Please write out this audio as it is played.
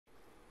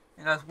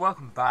Hey guys,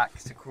 welcome back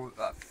to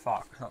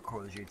not Call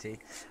of Duty.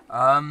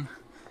 To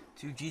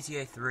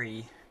GTA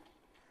 3.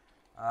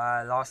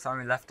 Last time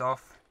we left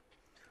off,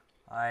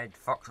 I'd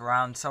fucked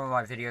around. Some of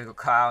my video got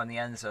cut out in the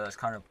end, so that's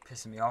kind of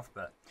pissing me off.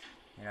 But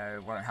you know,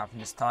 it won't happen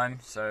this time.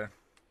 So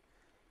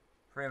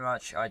pretty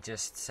much, I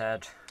just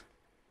said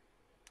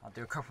I'll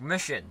do a couple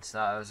missions.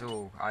 That was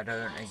all. I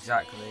can't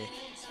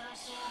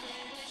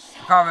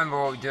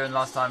remember what we were doing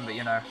last time, but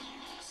you know.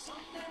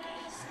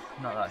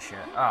 Not that shit.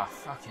 Ah,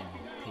 fucking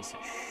piece of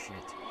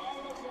shit.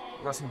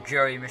 We've got some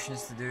Joey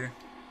missions to do.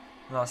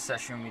 Last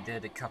session we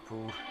did a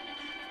couple.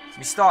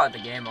 We started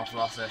the game off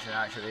last session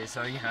actually,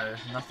 so you know,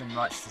 nothing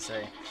much to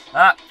say.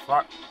 Ah,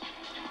 fuck.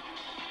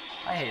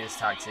 I hate this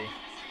taxi.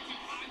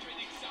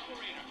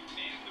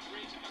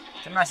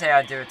 Didn't I say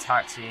I'd do a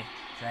taxi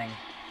thing?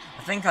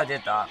 I think I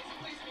did that.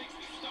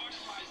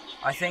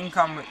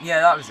 Yeah,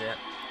 that was it.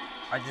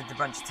 I did a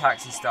bunch of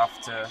taxi stuff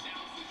to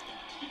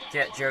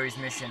get Joey's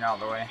mission out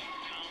of the way.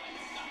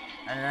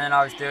 And then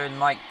I was doing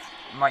Mike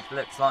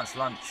Lips Lunch,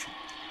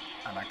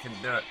 and I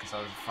couldn't do it because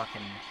I'm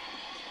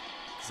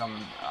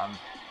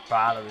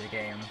bad at the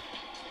game.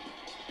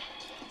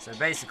 So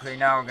basically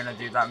now we're gonna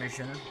do that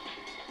mission,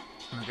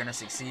 and we're gonna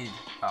succeed.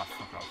 Oh,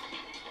 fuck off.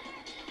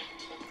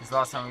 Because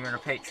last time we were in a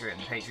Patriot,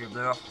 and the Patriot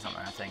blew up or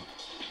something, I think.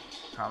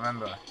 Can't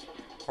remember.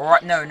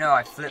 Alright, no,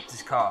 I flipped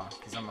his car,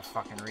 because I'm a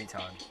fucking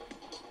retard.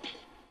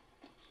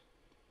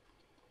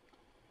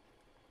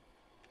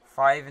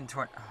 5 and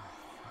 20... Oh,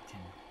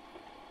 fucking...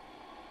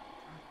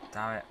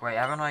 Damn it. Wait,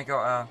 haven't I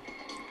got a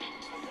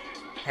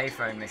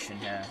payphone mission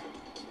here?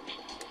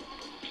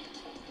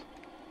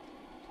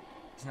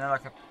 Isn't there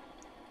like a...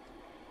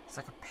 It's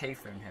like a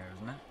payphone here,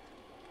 isn't it?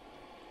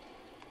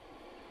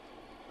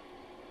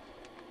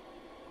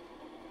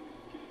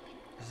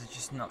 Does it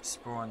just not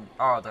spawn?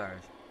 Oh, there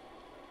it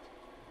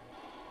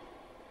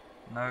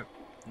is.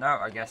 No,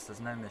 I guess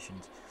there's no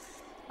missions.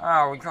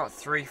 Oh, we got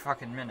 3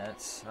 fucking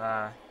minutes.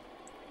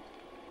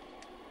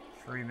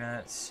 3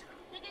 minutes.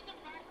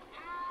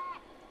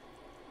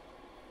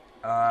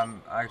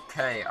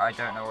 Okay, I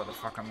don't know what the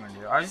fuck I'm gonna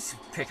do. I'll just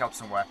pick up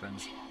some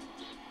weapons.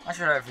 That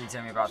should hopefully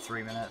take me about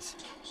 3 minutes.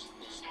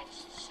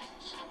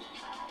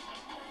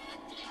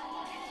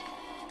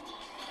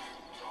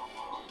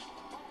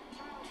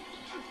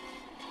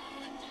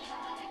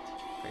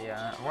 But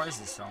yeah, what is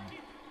this song?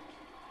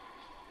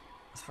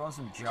 Let's throw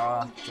some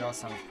Jar. Jar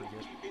sounds pretty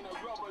good.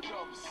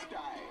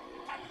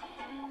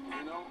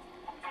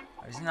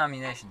 Oh, he's in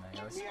ammunition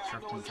though, let's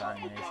chuck into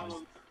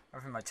ammunition.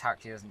 Hopefully my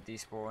taxi doesn't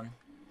despawn.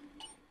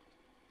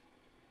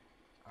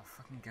 I'll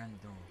fucking go in the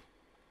door.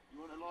 You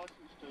want a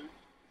license too?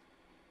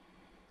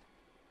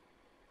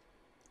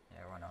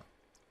 Yeah, why not?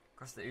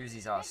 Because the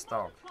Uzi's out of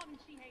stock.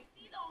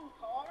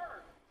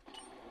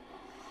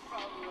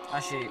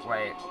 Actually,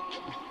 wait.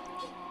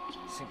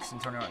 6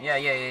 and 21.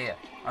 Yeah.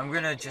 I'm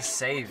gonna just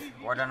save.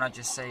 Why don't I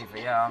just save?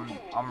 Yeah,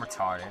 I'm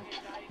retarded.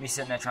 Me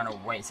sitting there trying to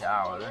wait it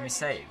out. Let me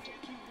save.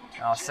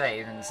 And I'll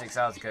save, and 6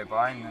 hours go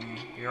by, and then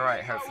you're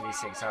right. Hopefully,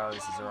 6 hours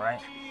is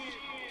alright.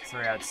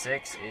 3 out of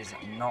 6 is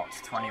not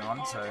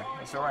 21, so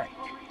it's alright.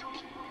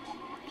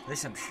 At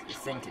least I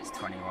think it's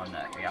 21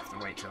 that we have to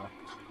wait till.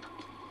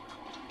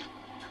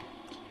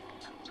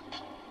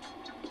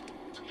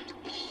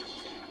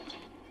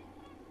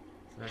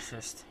 So let's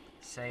just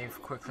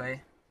save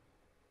quickly.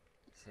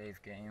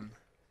 Save game.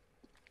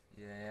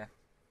 Yeah.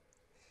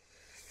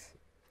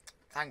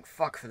 Thank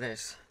fuck for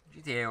this.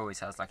 GTA always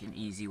has like an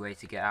easy way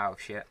to get out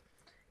of shit.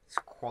 It's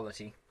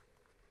quality.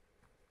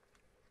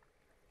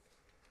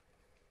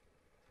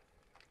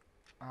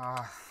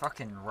 Ah,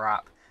 fucking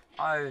rap.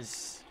 Did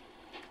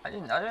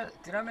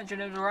I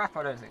mention it was a rap?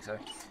 I don't think so.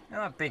 You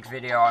know that big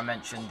video I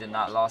mentioned in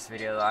that last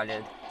video that I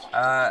did?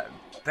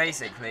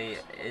 Basically,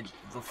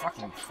 the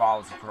fucking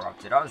files were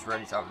corrupted. I was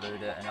ready to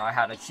upload it, and I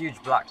had a huge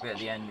black bit at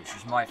the end, which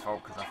was my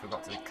fault, because I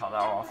forgot to cut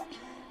that off.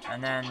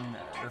 And then,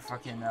 the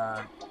fucking,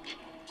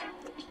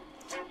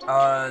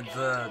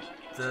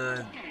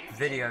 the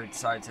video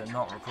decided to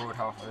not record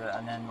half of it,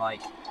 and then,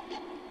 like,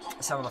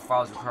 some of the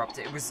files were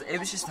corrupted. It was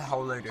just a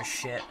whole load of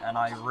shit, and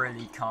I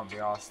really can't be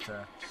asked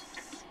to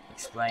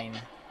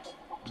explain.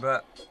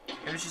 But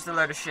it was just a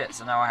load of shit,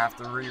 so now I have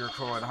to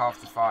re-record half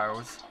the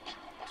files.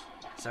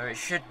 So it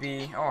should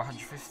be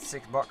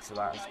 156 bucks for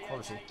that. It's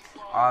quality.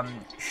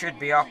 Should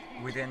be up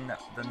within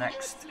the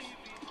next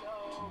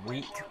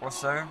week or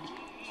so,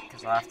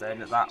 because I have to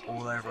edit that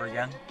all over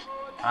again.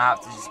 I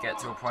have to just get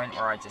to a point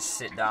where I just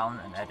sit down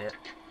and edit,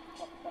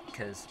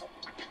 because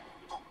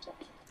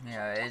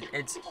yeah,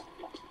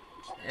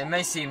 it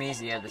may seem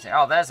easy editing.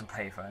 Oh, there's a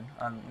payphone.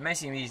 It may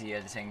seem easy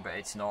editing, but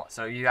it's not.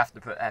 So you have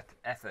to put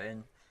effort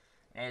in.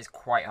 It is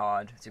quite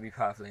hard, to be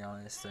perfectly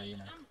honest. So you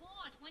know. I'm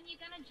bored. When you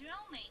gonna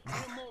drill me? In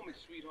a moment,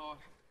 sweetheart.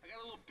 I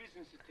got a little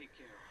business to take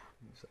care of.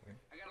 I'm sorry.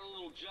 I got a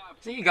little job.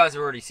 So you guys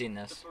have already seen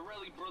this. The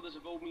Pirelli brothers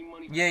have owed me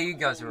money. Yeah, you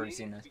guys have already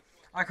seen this.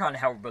 I can't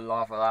help but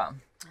laugh at that.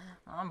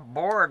 I'm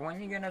bored.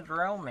 When you gonna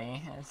drill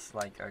me? It's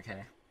like,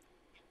 okay.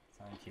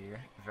 Thank you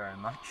very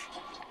much.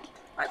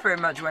 I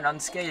pretty much went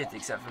unscathed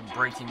except for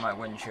breaking my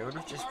windshield,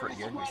 which is pretty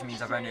good, which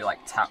means I've only like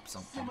tapped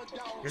something.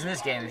 Because in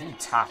this game, if you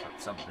tap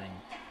at something,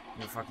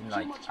 you'll fucking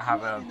like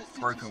have a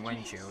broken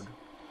windshield.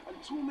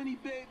 Too many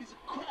babies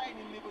are crying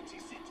in Liberty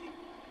City.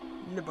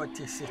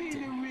 Liberty City.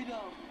 Feeling rid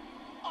of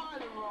all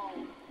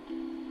around.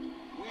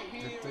 We're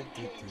here at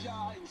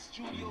K-Jar in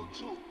Studio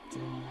 2.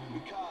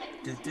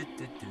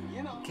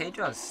 Because,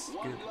 K-Jar's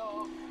good.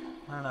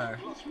 I don't know.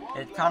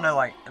 It kind of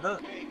like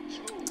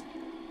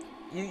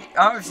you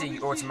obviously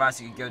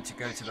automatically go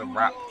to the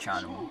rap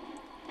channel,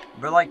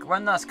 but like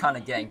when that's kind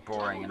of getting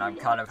boring and I've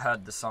kind of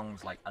heard the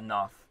songs like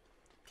enough,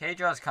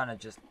 K-Jar's kind of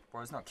just,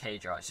 well, it's not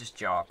K-Jar, it's just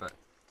Jar, but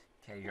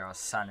K-Jar's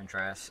San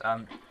Andreas.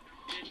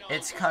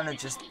 It's kind of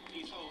just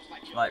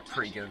like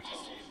pretty good,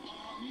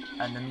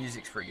 and the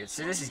music's pretty good.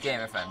 So this is Game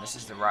FM. This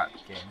is the rap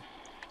game,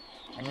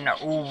 and they're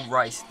all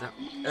Royce the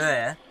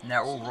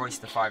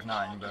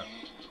 5'9", but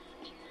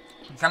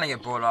you kind of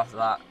get bored after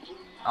that,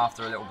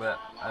 after a little bit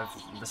of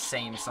the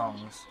same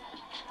songs,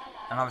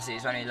 and obviously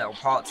it's only little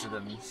parts of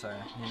them, so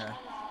you know.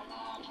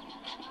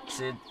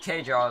 So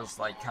K-Jar's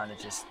like kind of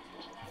just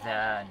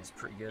there, and it's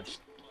pretty good.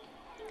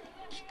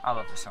 I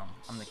love this song.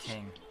 I'm the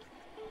king.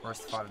 Royce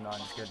the 5'9"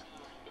 is good.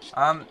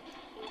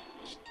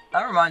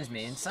 That reminds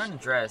me, in San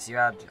Andreas you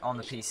had, on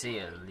the PC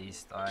at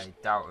least, I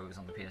doubt it was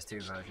on the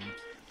PS2 version,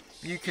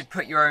 you could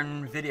put your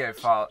own video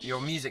file,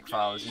 your music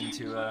files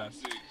into a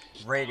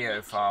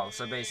radio file.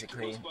 So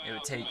basically, it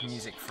would take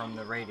music from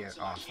the radio.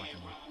 Oh,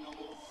 fucking.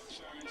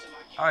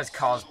 Oh, his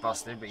car's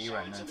busted, but you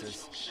won't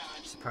notice,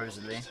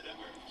 supposedly.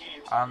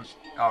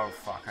 Oh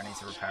fuck, I need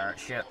to repair it.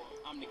 Shit.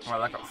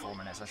 Well, I got 4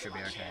 minutes, I should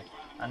be okay.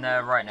 And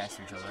they're right next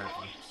to each other,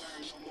 hopefully.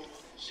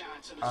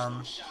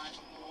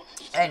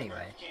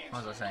 Anyway,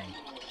 what was I saying?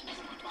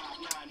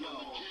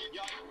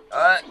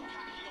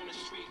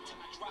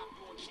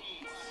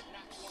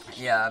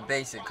 Yeah,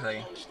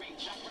 basically.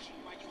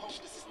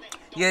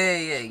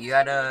 Yeah, you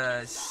had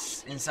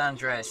in San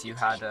Andreas, you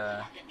had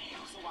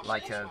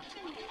like a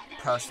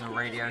personal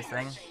radio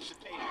thing,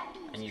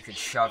 and you could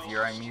shove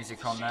your own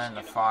music on there in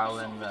the file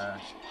in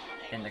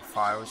the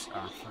files.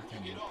 Oh,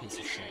 fucking piece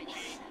of shit.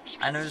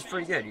 And it was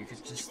pretty good. You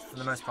could just, for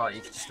the most part,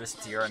 you could just listen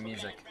to your own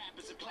music,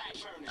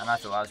 and I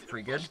thought that was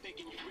pretty good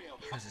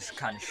because it's the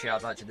kind of shit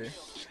I'd like to do.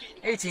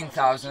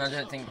 18,000. I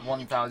don't think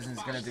 1,000 is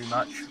gonna do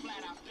much.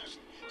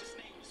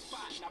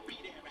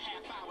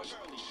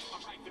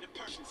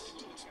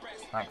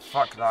 Like,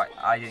 fuck that,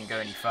 I didn't go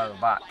any further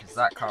back, because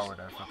that car would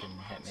have fucking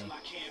hit me.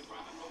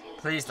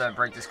 Please don't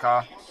break this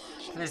car.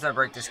 Please don't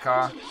break this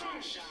car.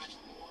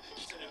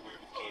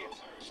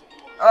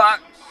 Ah!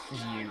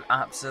 You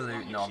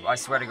absolute knob. I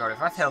swear to God,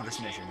 if I fail this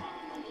mission,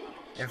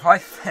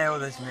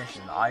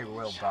 I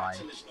will die.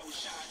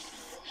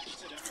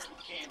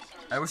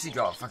 I wish he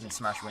got a fucking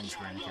smash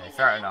windscreen. Okay,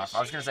 fair enough.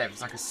 I was gonna say, if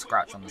it's like a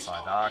scratch on the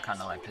side, that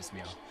kind of like pissed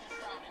me off.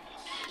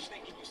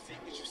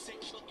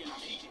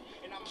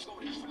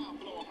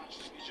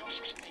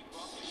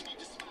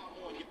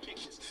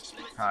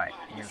 Alright,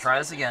 I'm gonna try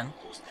this again.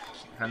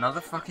 If another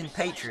fucking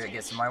Patriot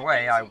gets in my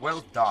way, I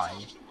will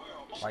die.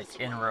 Like,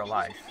 in real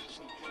life.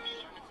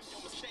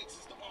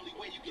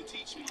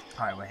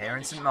 Alright, we're here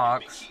in St.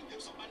 Mark's.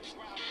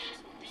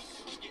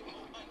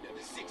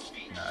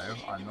 No,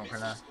 I'm not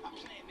gonna...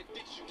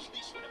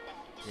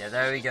 Yeah,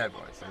 there we go,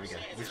 boys. There we go.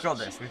 We've got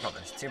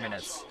this. 2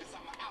 minutes.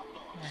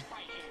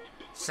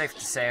 Safe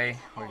to say,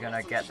 we're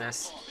gonna get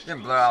this.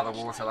 Didn't blow out of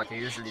the water like I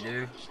usually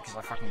do, because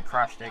I fucking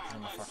crashed it because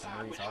I'm a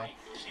fucking retard.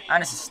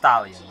 And it's a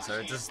stallion, so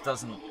it just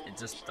doesn't,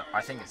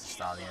 I think it's a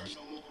stallion.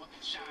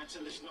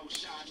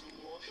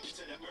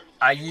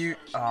 Are you,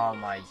 oh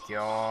my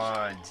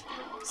god.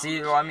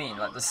 See what I mean?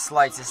 Like the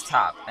slightest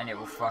tap and it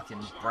will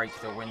fucking break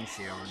the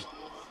windshield.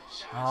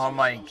 Oh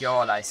my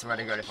god, I swear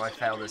to God, if I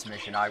fail this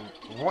mission,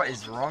 what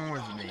is wrong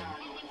with me?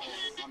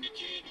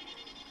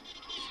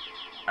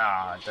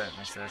 Ah, don't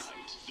miss this.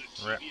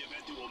 Rip.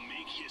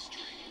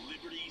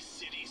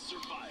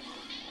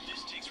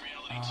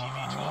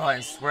 Oh, I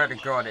swear to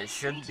God, it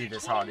shouldn't be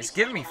this hard. It's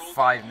given me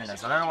 5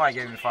 minutes. I don't know why it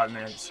gave me 5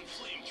 minutes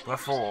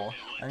before.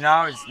 And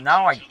now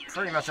I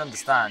pretty much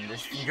understand.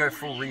 If you go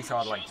full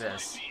retard like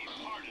this.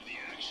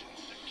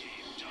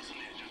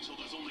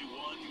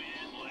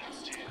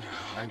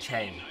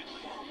 Okay.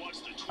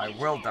 I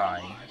will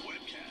die.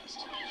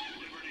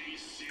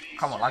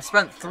 Come on, I've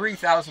spent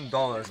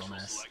 $3,000 on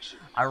this.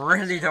 I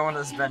really don't want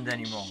to spend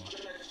any more.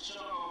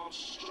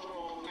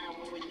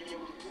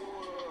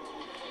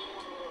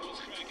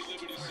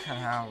 Fucking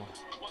hell.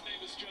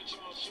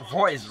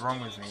 What is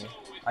wrong with me?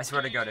 I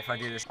swear to God, if I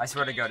do this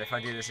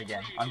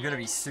again, I'm gonna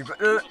be super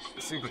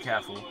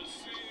careful.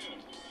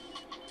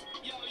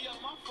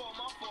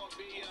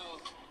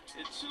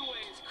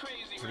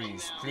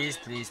 Please,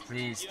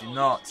 do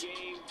not.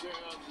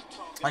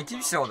 Like,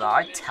 you saw that,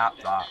 I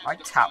tapped that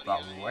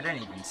wall, I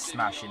didn't even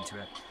smash into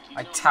it.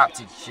 I tapped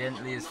it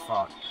gently as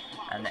fuck,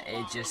 and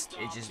it just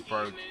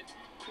broke.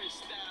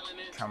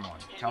 Come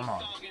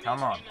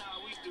on.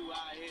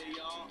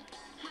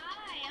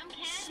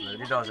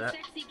 slowly does it.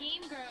 Sexy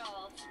game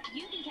girls.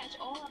 You can catch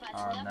all of us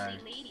Oh, lovely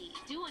no. ladies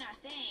doing our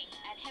thing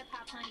at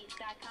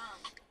hiphophoneys.com.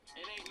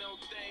 It ain't no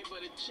thing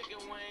but a chicken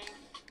wing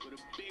with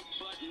a big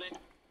butt leg.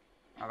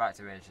 I've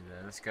activated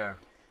it. Let's go.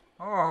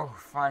 Oh,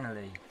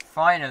 finally.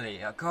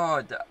 Finally. Oh,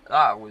 God,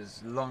 that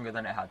was longer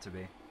than it had to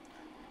be.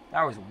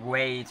 That was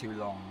way too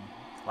long.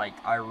 Like,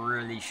 I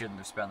really shouldn't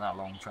have spent that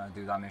long trying to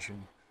do that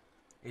mission.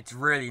 It's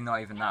really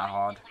not even that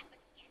hard.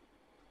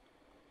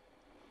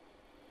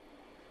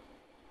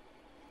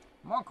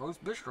 Marco's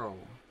Bistro.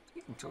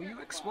 Until you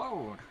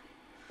explode.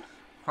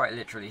 Quite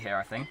literally here,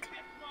 I think.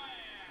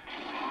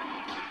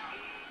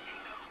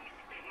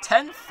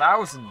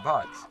 10,000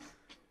 bucks.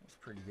 That's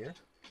pretty good.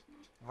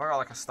 Have I got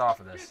like a star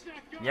for this?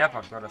 Yep,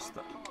 I've got a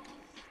star.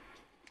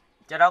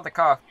 Get out the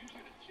car.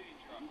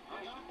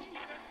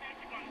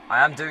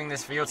 I am doing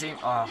this for your team.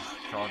 Oh,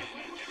 God.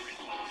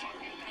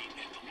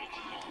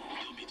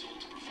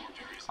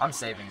 I'm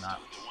saving that.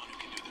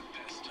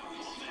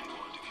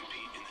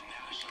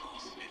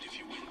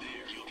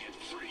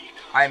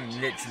 I'm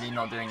literally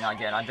not doing that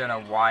again. I don't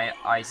know why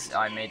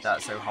I made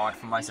that so hard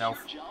for myself.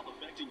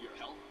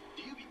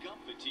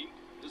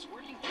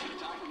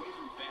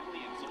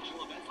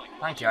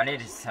 Thank you, I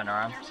needed to turn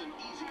around.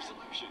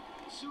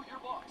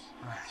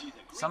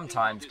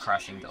 Sometimes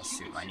crashing does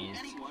suit my needs.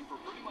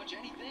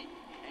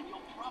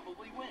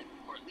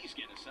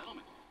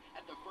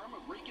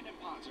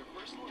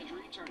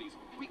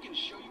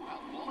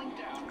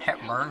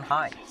 Hepburn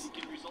Heights.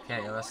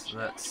 Okay,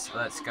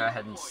 let's go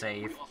ahead and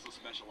save,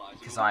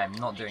 because I am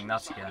not doing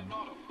that again.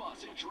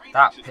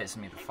 That pissed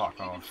me the fuck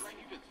off.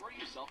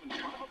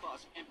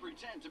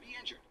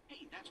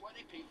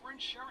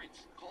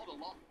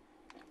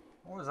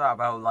 What was that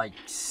about, like,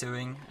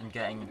 suing and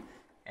getting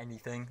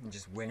anything and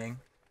just winning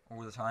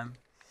all the time?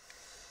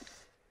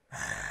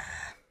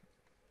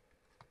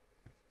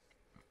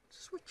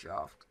 Switch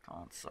off the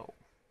console.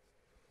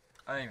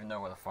 I don't even know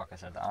what the fuck I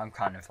said that. I'm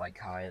kind of, like,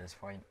 high at this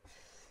point.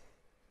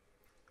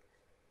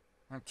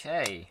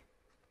 Okay.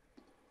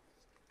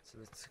 So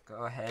let's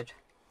go ahead.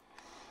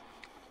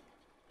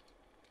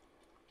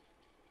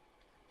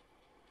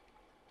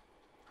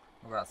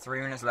 We've got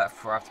 3 minutes left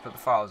before I have to put the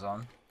files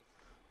on.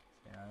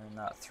 And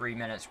that 3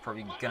 minutes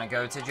probably gonna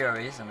go to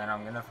Joey's, and then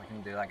I'm gonna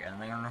fucking do like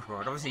anything on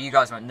record. Obviously, you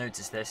guys won't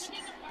notice this.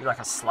 Do like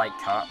a slight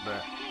cut,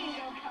 but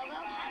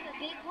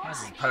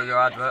this is a Pogo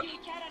advert.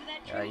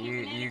 Yeah,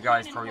 you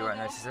guys probably won't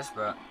notice this,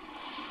 but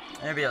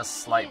maybe a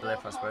slight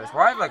blip, I suppose.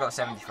 Why have I got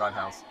 75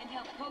 health?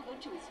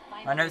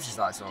 I noticed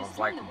that sort of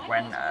like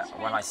when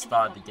I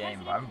started the game,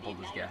 but I haven't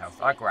bothered to get health.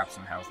 I grabbed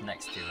some health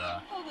next to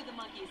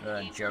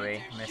the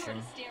Joey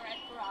mission.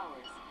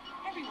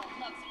 Everyone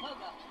loves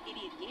Pogo.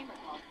 Idiot Gamer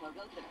called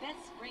Pogo the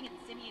best spring and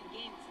simian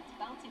game since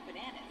Bouncing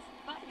Bananas.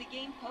 Buy the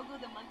game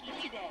Pogo the Monkey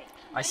today.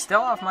 I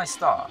still have my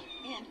star.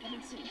 And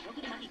coming soon,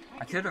 Pogo the Monkey.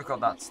 I could have got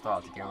that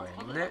star to go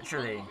in.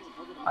 Literally,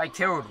 I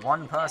killed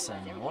one person.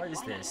 What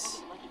is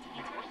this?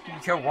 You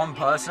kill one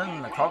person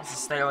and the cops will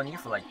stay on you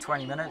for like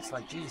 20 minutes?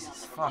 Like,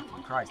 Jesus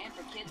fucking Christ.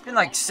 It's been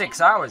like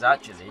 6 hours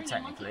actually,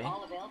 technically.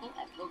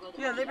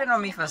 Yeah, they've been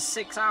on me for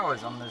 6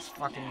 hours on this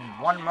fucking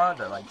one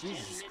murder. Like,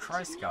 Jesus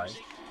Christ, guys.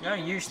 You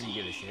don't usually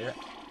give a shit.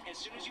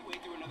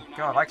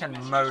 God, I can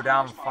mow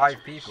down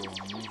 5 people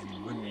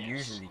and wouldn't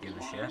usually give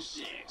a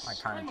shit. I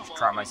kind of just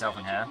trap myself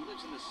in here.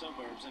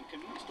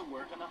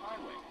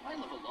 I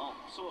live alone,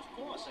 so of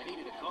course I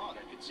needed a car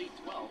that could seat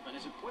 12 and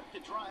is equipped to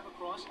drive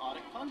across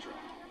Arctic tundra.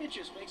 It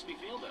just makes me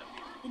feel better.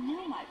 The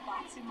new my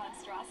Boxer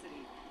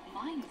monstrosity.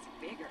 Mine is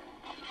bigger.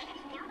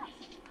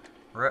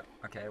 Rip.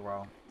 Okay,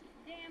 well.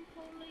 Damn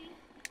police.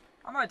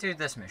 I might do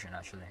this mission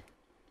actually.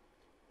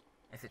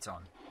 If it's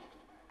on.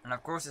 And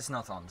of course it's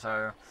not on,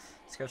 so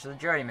let's go to the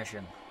Joey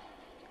mission.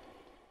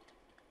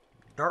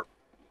 Derp.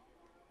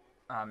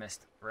 Ah, I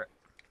missed. Rip.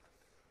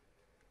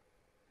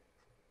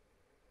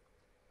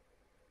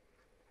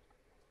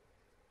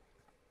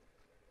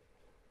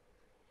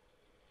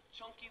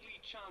 Chunky Lee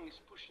Chung is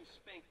pushing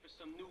Spank for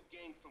some new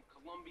gang from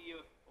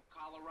Colombia or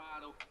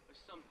Colorado or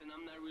something.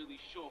 I'm not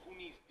really sure. Who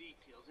needs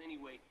details?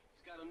 Anyway,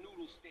 he's got a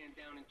noodle stand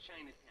down in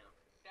Chinatown.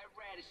 That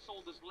rat has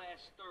sold his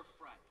last stir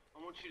fry. I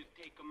want you to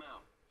take him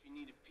out. If you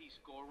need a piece,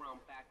 go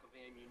around back of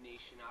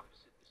Ammunition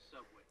opposite the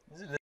subway.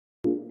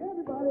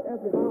 Everybody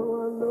ask me how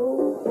I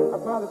know. I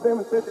smiled at them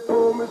and said she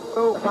told me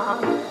so.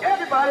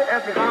 Everybody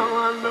ask me how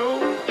I know.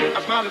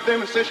 I smiled at them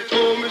and said she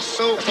told me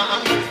so.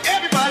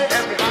 Everybody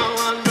ask me how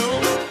I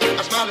know.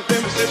 I smiled at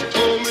them and said she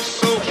told me so.